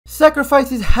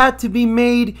Sacrifices had to be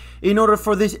made in order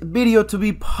for this video to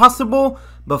be possible,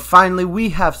 but finally we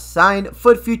have signed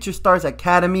Foot Future Stars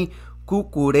Academy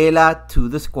Cucurella to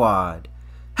the squad.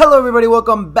 Hello everybody,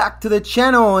 welcome back to the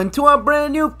channel and to our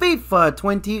brand new FIFA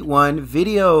 21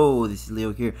 video. This is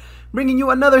Leo here, bringing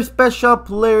you another special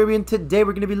player review, and today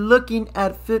we're going to be looking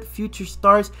at Foot Future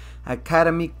Stars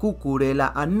Academy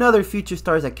Cucurella, another Future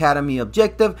Stars Academy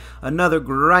objective, another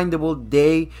grindable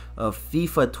day of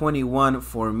FIFA 21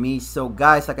 for me. So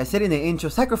guys, like I said in the intro,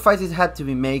 sacrifices had to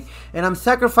be made, and I'm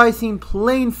sacrificing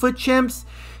playing Foot Champs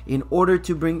in order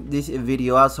to bring this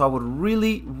video out. So I would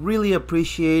really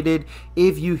appreciate it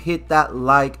if you hit that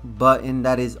like button.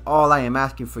 That is all I am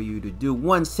asking for you to do.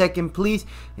 1 second please,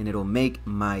 and it'll make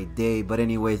my day. But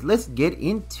anyways, let's get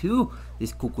into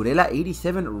this Cucurella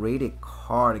 87 rated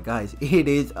card, guys. It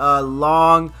is a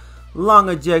long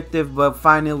objective, but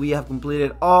finally we have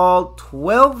completed all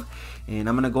 12. And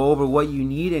I'm going to go over what you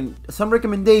need and some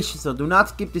recommendations, so do not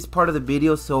skip this part of the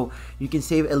video so you can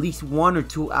save at least 1 or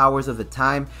 2 hours of the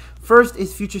time. First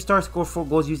is Future Star, score 4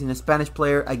 goals using a Spanish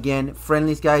player. Again,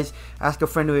 friendlies, guys. Ask a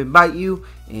friend to invite you,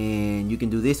 and you can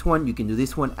do this one. You can do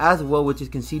this one as well, which is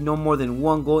concede no more than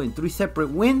 1 goal in 3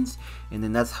 separate wins, and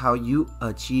then that's how you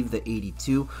achieve the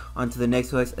 82. On to the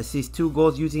next one, assist 2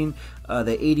 goals using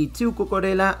the 82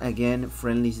 Cucurella. Again,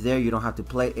 friendlies there, you don't have to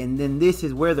play. And then this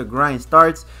is where the grind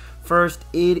starts. First,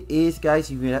 it is,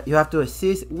 guys, you have to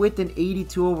assist with an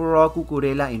 82 overall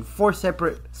Cucurella in 4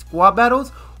 separate squad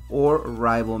battles or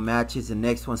rival matches. The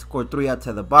next one, score 3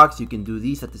 outside the box. You can do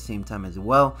these at the same time as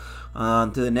well.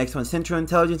 To the next one, Central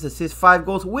Intelligence, assist 5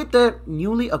 goals with the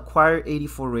newly acquired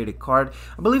 84 rated card.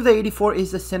 I believe the 84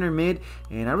 is the center mid,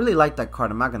 and I really like that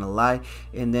card, I'm not gonna lie.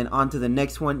 And then on to the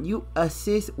next one, you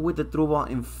assist with the through ball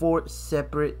in 4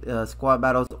 separate squad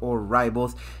battles or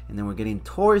rivals. And then we're getting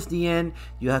towards the end,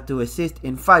 you have to assist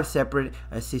in 5 separate,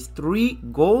 assist 3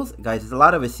 goals. Guys, there's a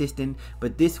lot of assisting,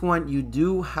 but this one you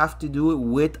do have to do it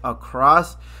with a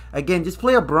cross. Again, just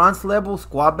play a bronze level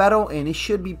squad battle and it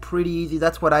should be pretty easy.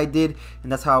 That's what I did, and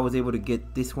that's how I was able to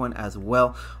get this one as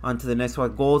well. On to the next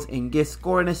one, goals and gifts,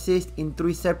 score and assist in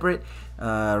 3 separate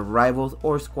rivals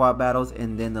or squad battles.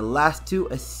 And then the last 2,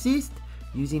 assist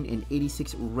using an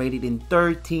 86 rated in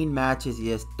 13 matches.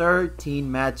 Yes,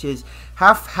 13 matches.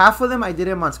 Half of them I did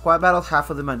them on squad battles, half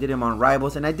of them I did them on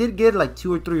rivals, and I did get like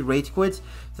 2 or 3 rage quits,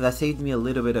 so that saved me a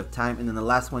little bit of time. And then the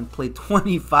last one, play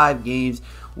 25 games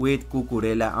with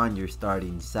Cucurella on your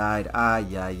starting side.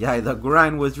 The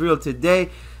grind was real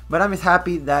today, but I'm just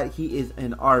happy that he is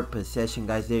in our possession,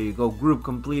 guys. There you go, group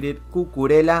completed.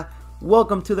 Cucurella,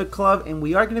 welcome to the club. And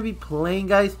we are going to be playing,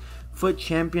 guys, Foot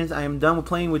Champions. I am done with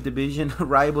playing with division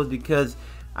rivals because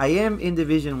I am in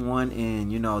Division 1,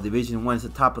 and you know, Division 1 is the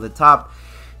top of the top.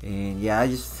 And yeah,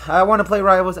 I want to play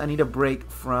rivals. I need a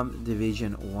break from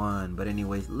Division 1. But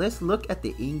anyways, let's look at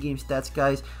the in-game stats,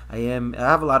 guys. I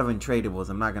have a lot of untradables,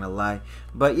 I'm not gonna lie.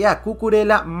 But yeah,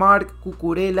 Cucurella, Mark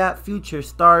Cucurella, Future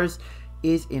Stars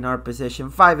is in our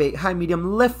possession. 5'8", high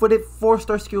medium, left footed,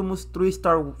 4-star skill moves,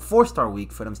 4-star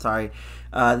weak foot. I'm sorry.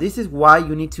 This is why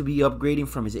you need to be upgrading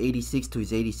from his 86 to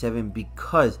his 87,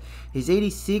 because his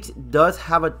 86 does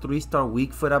have a 3-star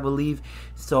weak foot, I believe.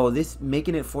 So this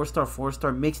making it 4-star,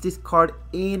 4-star makes this card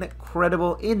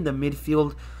incredible in the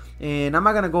midfield. And I'm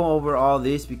not going to go over all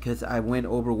this because I went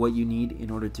over what you need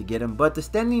in order to get him. But the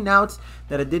standing outs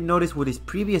that I did notice with his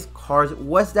previous cards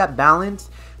was that balance.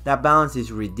 That balance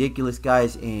is ridiculous,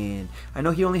 guys. And I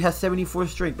know he only has 74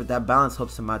 strength, but that balance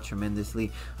helps him out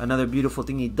tremendously. Another beautiful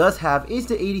thing he does have is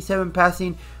the 87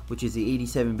 passing, which is the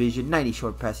 87 vision, 90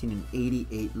 short passing, and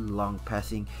 88 long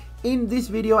passing. In this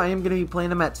video, I am going to be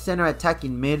playing him at center,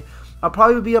 attacking mid. I'll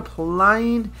probably be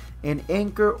applying an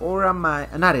anchor or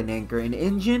an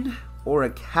engine or a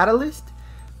catalyst,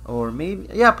 or maybe,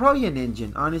 yeah, probably an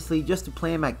engine, honestly, just to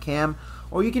play him at cam.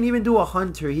 Or you can even do a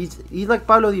hunter. He's like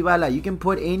Pablo Dybala. You can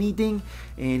put anything,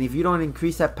 and if you don't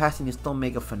increase that passing, you still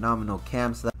make a phenomenal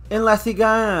cam. So and lastly,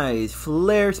 guys,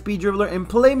 Flair, Speed Dribbler, and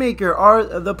Playmaker are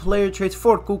the player traits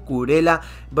for Cucurella.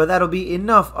 But that'll be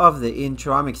enough of the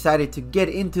intro. I'm excited to get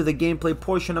into the gameplay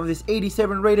portion of this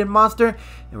 87 rated monster,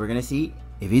 and we're gonna see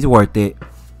if he's worth it.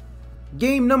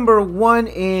 Game number 1,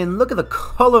 and look at the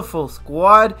colorful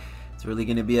squad. It's really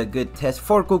gonna be a good test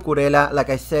for Cucurella. Like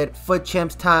I said, Foot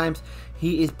Champs times.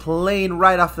 He is playing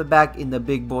right off the back in the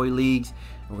big boy leagues.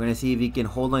 We're going to see if he can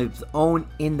hold on his own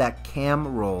in that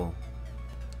cam role.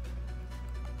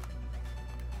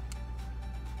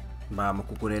 Vamos,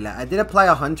 Cucurella. I did apply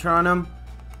a hunter on him.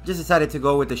 Just decided to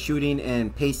go with the shooting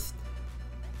and pace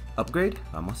upgrade.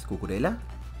 Vamos, Cucurella.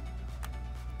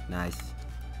 Nice.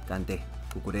 Cante.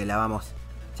 Cucurella, vamos.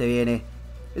 Se viene.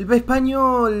 El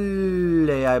español.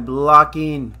 AI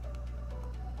blocking.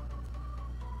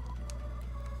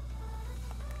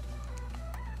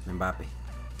 Mbappe.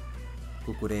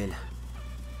 Cucurella.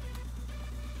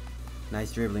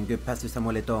 Nice dribbling. Good pass to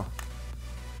Samuel Eto'o.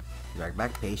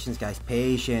 Back. Patience, guys.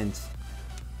 Patience.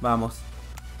 Vamos.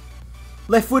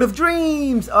 Left foot of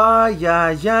dreams.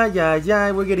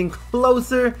 Yeah. We're getting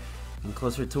closer and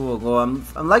closer to a goal.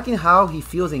 I'm liking how he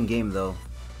feels in game, though.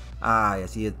 I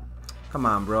see it. Come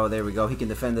on, bro. There we go. He can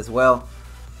defend as well.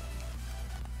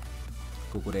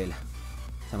 Cucurella.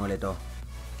 Samuel Eto'o.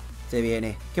 Se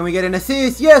viene. Can we get an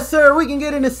assist? Yes, sir. We can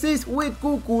get an assist with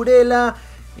Cucurella.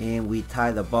 And we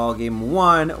tie the ball game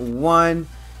 1-1.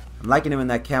 I'm liking him in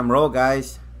that cam roll,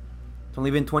 guys. It's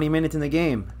only been 20 minutes in the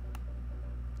game.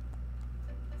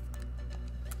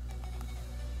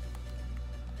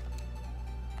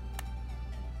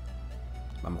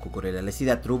 Vamos, Cucurella. Let's see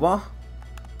that through ball.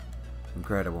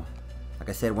 Incredible. Like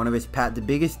I said, one of his the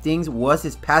biggest things was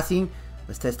his passing.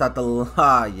 Let's test out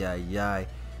the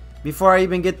Before I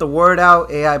even get the word out,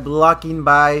 AI blocking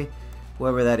by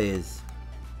whoever that is.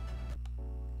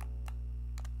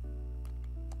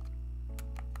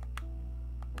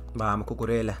 Vamos,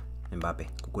 Cucurella. Mbappe.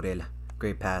 Cucurella.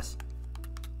 Great pass.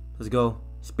 Let's go.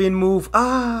 Spin move.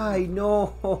 I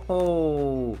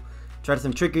know. Tried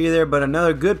some trickery there, but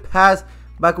another good pass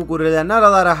by Cucurella. Not a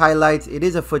lot of highlights. It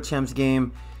is a foot champs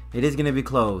game. It is going to be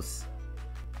close.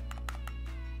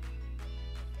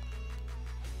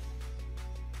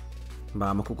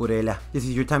 Vamos, Cucurella. This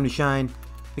is your time to shine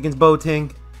against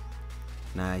Boateng.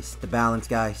 Nice. The balance,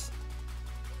 guys.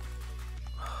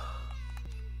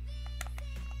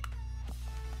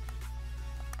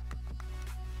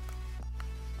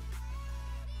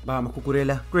 Vamos,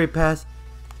 Cucurella. Great pass.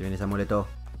 Se viene Samuel Eto'o.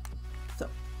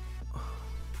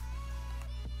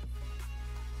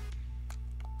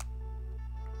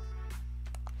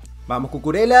 Vamos,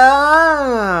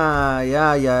 Cucurella.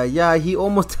 Yeah. He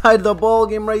almost tied the ball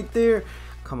game right there.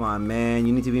 Come on, man.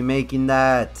 You need to be making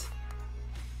that.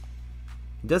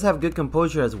 He does have good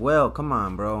composure as well. Come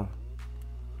on, bro.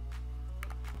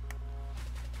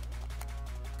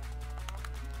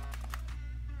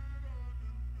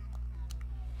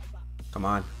 Come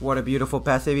on. What a beautiful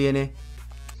pass. Se viene.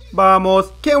 Vamos.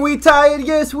 Can we tie it?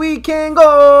 Yes, we can. Goal.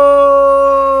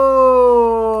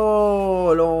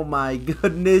 Oh my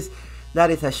goodness. That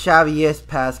is a Xavi-esque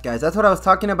pass, guys. That's what I was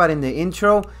talking about in the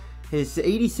intro. His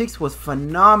 86 was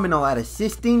phenomenal at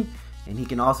assisting. And he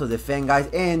can also defend, guys,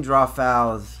 and draw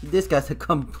fouls. This guy's a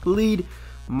complete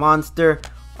monster.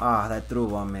 Ah, that through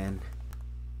ball, man.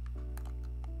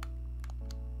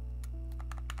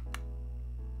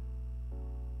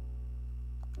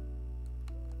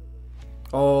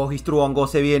 Oh, he's through on goal.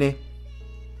 Se viene.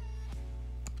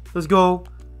 Let's go.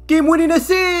 Game-winning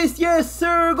assist. Yes,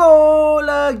 sir. Goal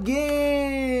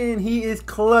again. He is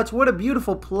clutch. What a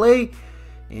beautiful play.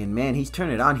 And, man, he's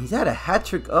turned it on. He's had a hat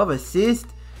trick of assist.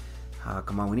 Oh,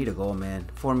 come on. We need a goal, man.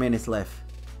 4 minutes left.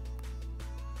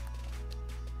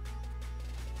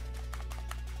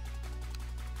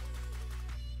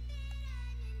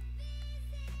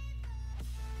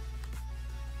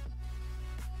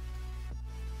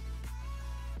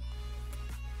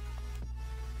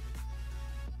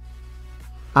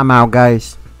 I'm out,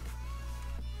 guys.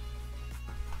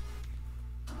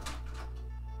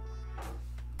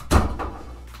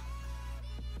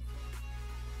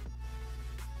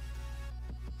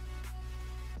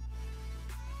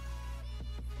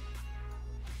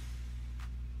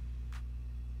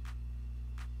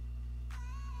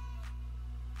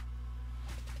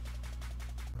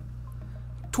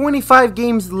 "25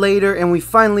 games later, and we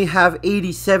finally have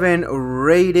 87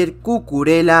 rated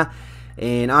Cucurella.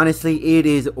 And honestly, it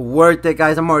is worth it,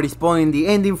 guys. I'm already spoiling the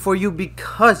ending for you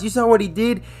because you saw what he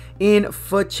did in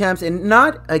Foot Champs, and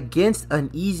not against an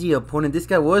easy opponent. This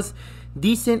guy was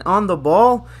decent on the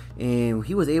ball, and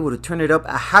he was able to turn it up.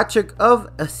 A hat trick of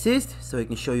assist, so he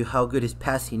can show you how good his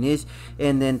passing is.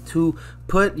 And then to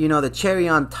put, you know, the cherry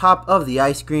on top of the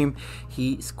ice cream,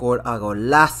 he scored a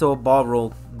golazo,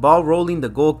 ball rolling the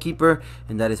goalkeeper,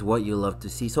 and that is what you love to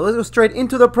see. So let's go straight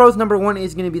into the pros. Number one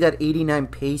is going to be that 89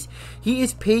 pace. He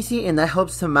is pacey, and that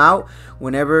helps him out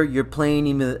whenever you're playing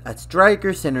him at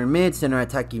striker, center mid, center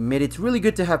attacking mid. It's really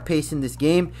good to have pace in this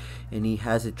game, and he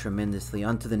has it tremendously.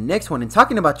 On to the next one, and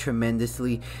talking about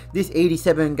tremendously, this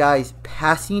 87 guy's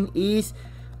passing is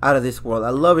out of this world. I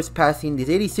love his passing. This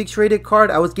 86 rated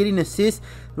card, I was getting assists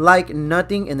like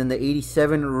nothing, and then the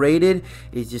 87 rated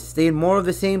is just stayed more of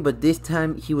the same, but this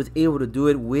time he was able to do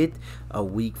it with a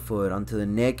weak foot. On to the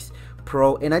next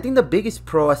pro, and I think the biggest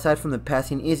pro aside from the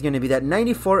passing is going to be that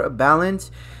 94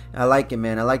 balance. I like it,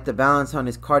 man. I like the balance on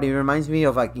his card. It reminds me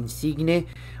of like Insigne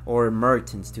or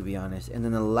Mertens, to be honest. And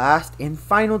then the last and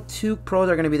final two pros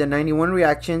are going to be the 91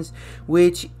 reactions,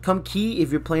 which come key if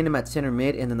you're playing him at center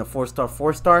mid, and then the 4-star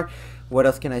 4-star. What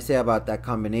else can I say about that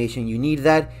combination? You need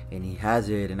that, and he has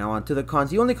it. And now on to the cons.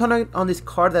 The only con on this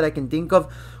card that I can think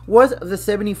of was the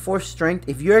 74 strength.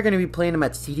 If you're going to be playing him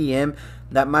at CDM,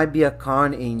 that might be a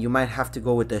con, and you might have to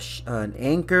go with an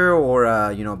anchor or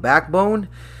a, backbone.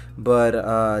 But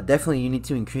definitely you need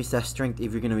to increase that strength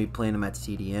if you're going to be playing him at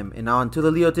CDM. And now on to the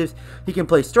Leo tips. He can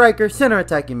play striker, center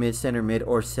attacking mid, center mid,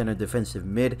 or center defensive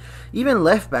mid. Even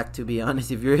left back, to be honest.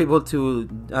 If you're able to,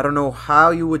 I don't know how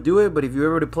you would do it, but if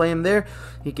you're able to play him there,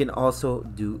 he can also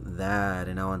do that.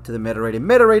 And now on to the meta rating.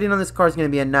 Meta rating on this card is going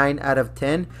to be a 9 out of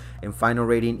 10. And final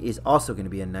rating is also going to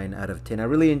be a 9 out of 10. I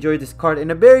really enjoyed this card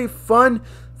and a very fun,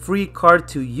 free card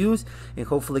to use. And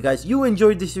hopefully, guys, you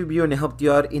enjoyed this review and it helped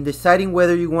you out in deciding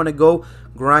whether you want to go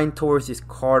grind towards this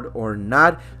card or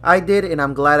not. I did, and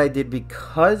I'm glad I did,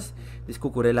 because this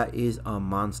Cucurella is a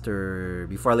monster.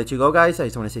 Before I let you go, guys, I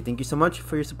just want to say thank you so much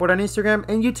for your support on Instagram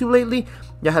and YouTube lately.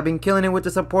 You have been killing it with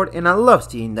the support, and I love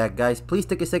seeing that, guys. Please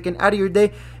take a second out of your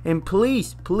day and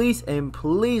please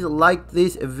like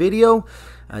this video.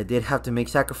 I did have to make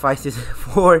sacrifices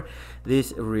for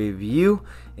this review,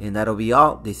 and that'll be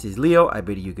all. This is Leo. I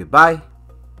bid you goodbye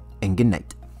and good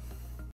night.